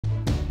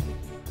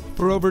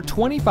For over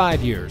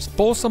 25 years,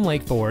 Folsom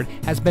Lake Ford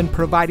has been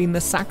providing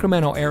the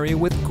Sacramento area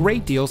with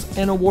great deals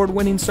and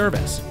award-winning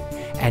service.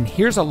 And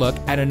here's a look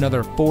at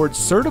another Ford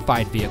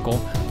certified vehicle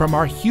from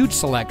our huge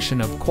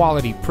selection of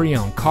quality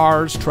pre-owned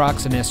cars,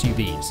 trucks, and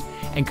SUVs,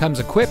 and comes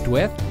equipped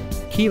with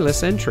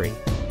keyless entry,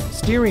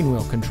 steering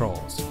wheel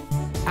controls,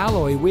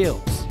 alloy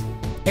wheels,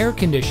 air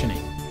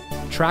conditioning,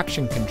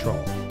 traction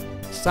control,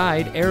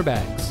 side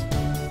airbags,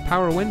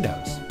 power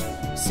windows,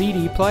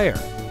 CD player,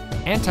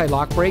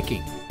 anti-lock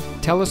braking,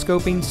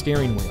 telescoping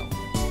steering wheel,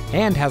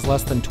 and has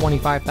less than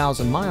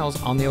 25,000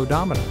 miles on the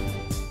odometer.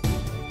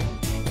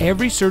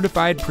 Every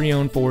certified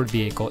pre-owned Ford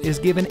vehicle is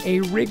given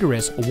a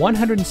rigorous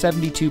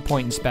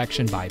 172-point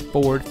inspection by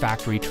Ford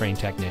factory-trained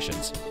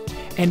technicians.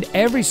 And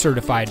every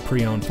certified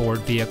pre-owned Ford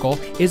vehicle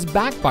is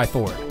backed by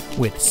Ford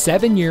with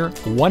 7-year,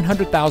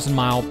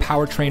 100,000-mile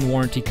powertrain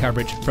warranty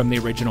coverage from the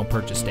original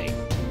purchase date,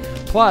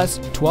 plus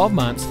 12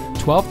 months,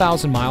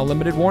 12,000-mile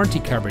limited warranty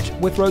coverage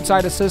with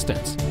roadside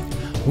assistance.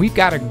 We've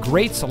got a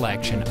great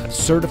selection of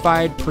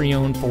certified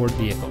pre-owned Ford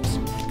vehicles.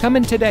 Come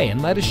in today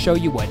and let us show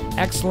you what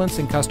excellence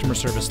in customer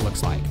service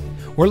looks like.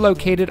 We're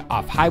located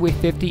off Highway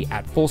 50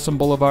 at Folsom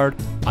Boulevard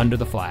under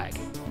the flag.